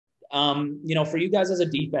For you guys as a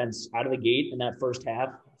defense out of the gate in that first half,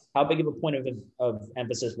 how big of a point of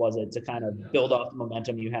emphasis was it to kind of build off the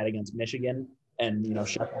momentum you had against Michigan and,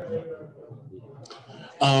 shut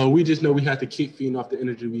down? We just know we had to keep feeding off the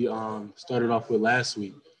energy we started off with last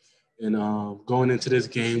week. And going into this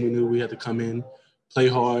game, we knew we had to come in, play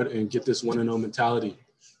hard, and get this 1-0 mentality.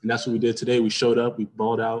 And that's what we did today. We showed up, we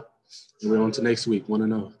balled out, and we're on to next week,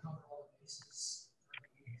 1-0.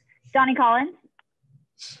 Johnny Collins.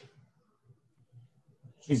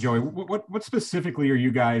 Hey, Joey, what specifically are you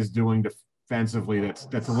guys doing defensively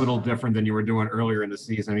that's a little different than you were doing earlier in the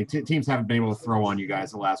season? I mean, teams haven't been able to throw on you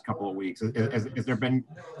guys the last couple of weeks. Has there been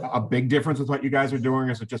a big difference with what you guys are doing,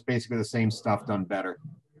 or is it just basically the same stuff done better?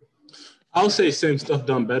 I would say same stuff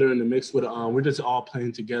done better in the mix with we're just all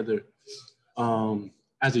playing together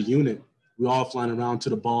as a unit. We're all flying around to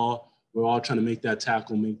the ball. We're all trying to make that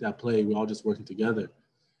tackle, make that play. We're all just working together.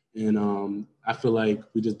 And I feel like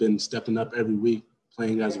we've just been stepping up every week,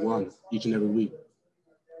 playing as one each and every week.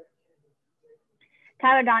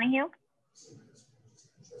 Tyler Donahue.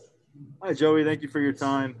 Hi, Joey. Thank you for your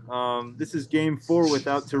time. This is game 4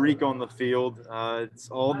 without Tariq on the field. It's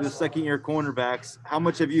all the second-year cornerbacks. How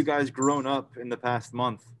much have you guys grown up in the past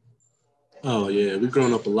month? Oh, yeah, we've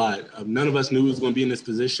grown up a lot. None of us knew we was going to be in this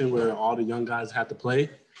position where all the young guys had to play.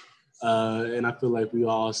 And I feel like we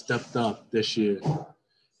all stepped up this year.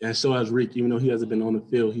 And so has Rick, even though he hasn't been on the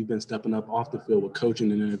field, he's been stepping up off the field with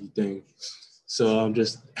coaching and everything. So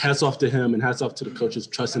just hats off to him and hats off to the coaches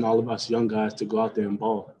trusting all of us young guys to go out there and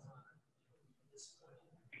ball.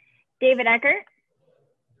 David Eckert.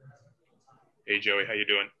 Hey, Joey, how you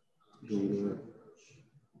doing?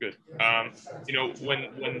 Good.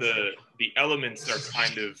 When the elements are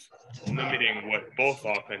kind of limiting what both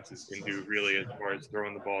offenses can do, really, as far as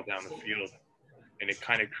throwing the ball down the field, and it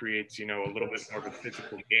kind of creates, a little bit more of a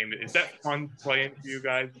physical game. Is that fun playing for you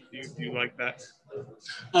guys? Do you like that?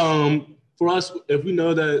 For us, if we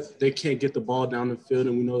know that they can't get the ball down the field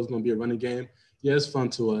and we know it's going to be a running game, yeah, it's fun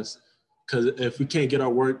to us. Because if we can't get our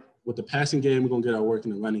work with the passing game, we're going to get our work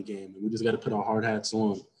in the running game. And we just got to put our hard hats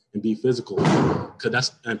on and be physical.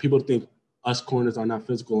 And people think us corners are not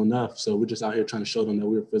physical enough. So we're just out here trying to show them that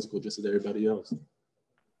we're physical just as everybody else.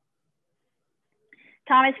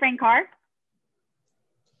 Thomas Frank Carr.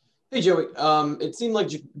 Hey, Joey. It seemed like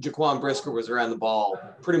Jaquan Brisker was around the ball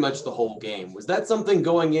pretty much the whole game. Was that something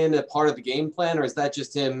going in a part of the game plan, or is that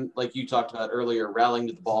just him, like you talked about earlier, rallying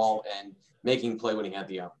to the ball and making play when he had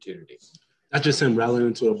the opportunity? That's just him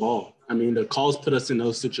rallying to the ball. I mean, the calls put us in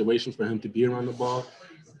those situations for him to be around the ball.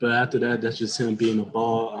 But after that, that's just him being a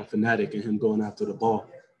ball fanatic and him going after the ball.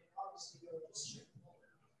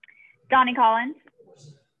 Johnny Collins.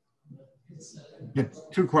 Yeah,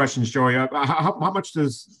 2 questions, Joey. How much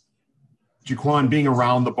does Jaquan being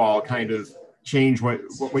around the ball kind of change what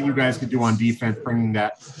you guys could do on defense, bringing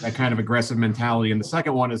that kind of aggressive mentality? And the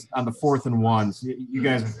second one is on the 4th and 1s. You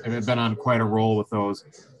guys have been on quite a roll with those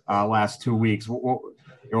last 2 weeks.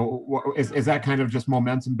 Is that kind of just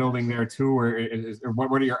momentum building there too, or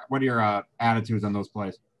what are your attitudes on those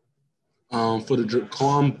plays? For the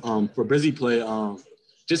Jaquan, for Brizzy play,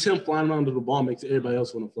 just him flying around to the ball makes everybody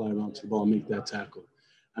else want to fly around to the ball and make that tackle.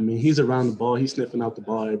 I mean, he's around the ball. He's sniffing out the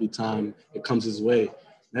ball every time it comes his way.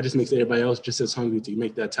 That just makes everybody else just as hungry to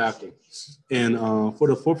make that tackle. And for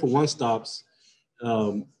the 4 for 1 stops,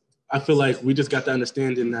 I feel like we just got the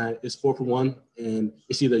understanding that it's 4 for 1, and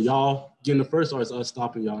it's either y'all getting the first or it's us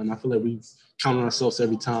stopping y'all. And I feel like we count on ourselves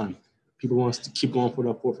every time. People want us to keep going for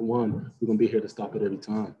that 4 for 1. We're going to be here to stop it every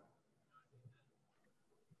time.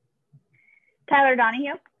 Tyler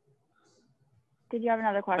Donahue. Did you have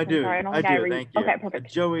another question? I do. Sorry, I do. Thank you. Okay,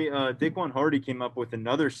 perfect. Joey, Daquan Hardy came up with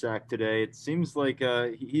another sack today. It seems like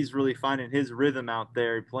he's really finding his rhythm out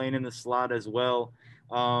there, playing in the slot as well.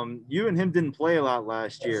 You and him didn't play a lot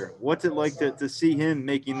last year. What's it like to see him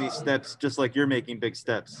making these steps just like you're making big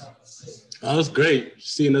steps? It's great.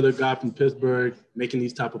 See another guy from Pittsburgh making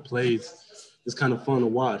these type of plays. It's kind of fun to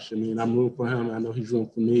watch. I mean, I'm rooting for him. I know he's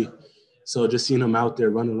rooting for me. So just seeing him out there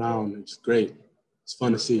running around, it's great. It's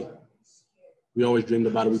fun to see. We always dreamed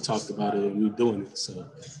about it. We talked about it, and we're doing it. So,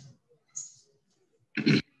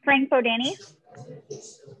 Frank Bodani.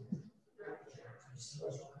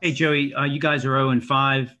 Hey, Joey, you guys are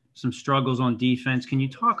 0-5, some struggles on defense. Can you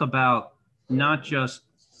talk about not just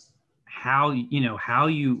how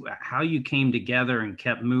you came together and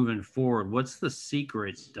kept moving forward? What's the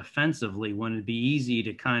secret defensively when it'd be easy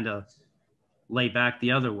to kind of lay back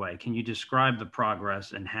the other way? Can you describe the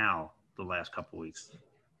progress and how the last couple of weeks?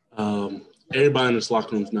 Everybody in this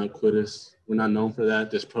locker room is not quitters. We're not known for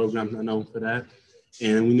that. This program's not known for that.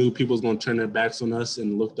 And we knew people was going to turn their backs on us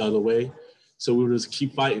and look the other way. So we would just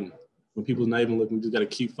keep fighting. When people's not even looking, we just got to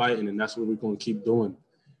keep fighting, and that's what we're going to keep doing.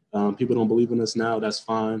 People don't believe in us now. That's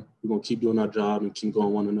fine. We're going to keep doing our job and keep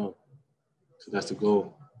going 1-0. So that's the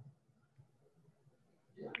goal.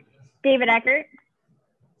 David Eckert.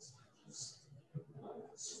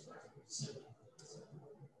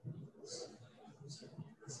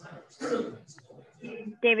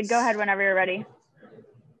 David, go ahead whenever you're ready.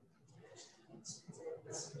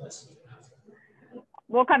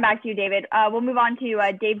 We'll come back to you, David. We'll move on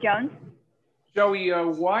to Dave Jones. Joey,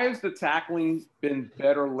 why has the tackling been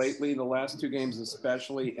better lately, the last 2 games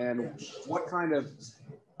especially, and what kind of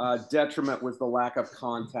detriment was the lack of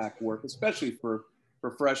contact work, especially for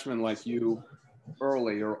freshmen like you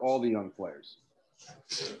early or all the young players?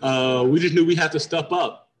 We just knew we had to step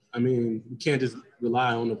up. I mean, we can't just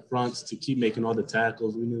rely on the fronts to keep making all the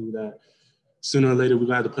tackles. We knew that sooner or later we're going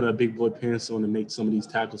to have to put our big boy pants on and make some of these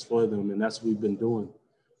tackles for them, and that's what we've been doing.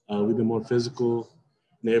 We've been more physical,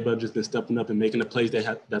 and everybody just been stepping up and making the plays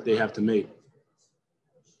that they have to make.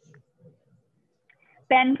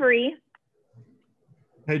 Ben Free.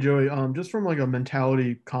 Hey, Joey, just from like a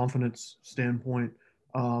mentality, confidence standpoint,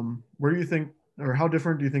 where do you think, or how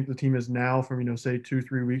different do you think the team is now from, say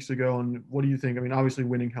 2-3 weeks ago? And what do you think? I mean, obviously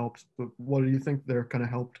winning helps, but what do you think they're kind of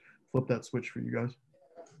helped flip that switch for you guys?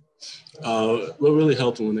 What really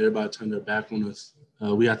helped when everybody turned their back on us,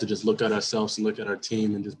 we have to just look at ourselves and look at our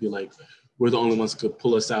team and just be like, we're the only ones who could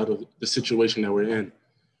pull us out of the situation that we're in.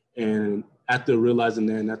 And after realizing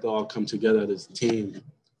that and after all come together as a team,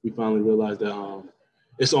 we finally realized that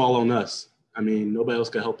it's all on us. I mean, nobody else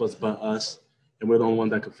can help us but us, and we're the only one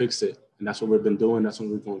that can fix it. And that's what we've been doing. That's what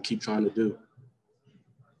we're going to keep trying to do.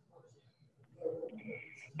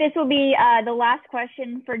 This will be the last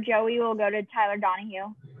question for Joey. We'll go to Tyler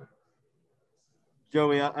Donahue.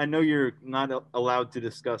 Joey, I know you're not allowed to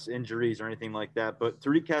discuss injuries or anything like that, but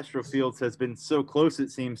Tariq Castro-Fields has been so close,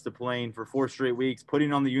 it seems, to playing for 4 straight weeks,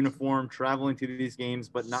 putting on the uniform, traveling to these games,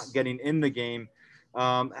 but not getting in the game.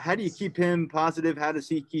 How do you keep him positive? How does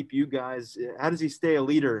he keep you guys? How does he stay a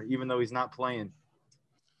leader even though he's not playing?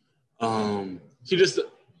 He's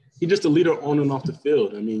just a leader on and off the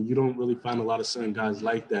field. I mean, you don't really find a lot of certain guys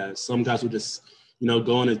like that. Some guys will just,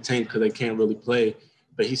 go in the tank because they can't really play.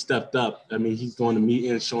 But he stepped up. I mean, he's going to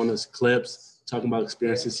meetings, showing us clips, talking about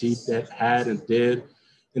experiences he had and did.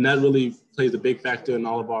 And that really plays a big factor in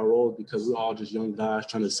all of our roles because we're all just young guys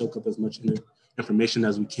trying to soak up as much information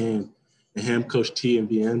as we can. And him, Coach T, and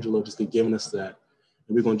D'Angelo just been giving us that.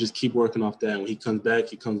 And we're going to just keep working off that. And when he comes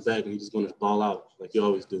back, and he's just going to ball out like you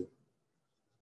always do.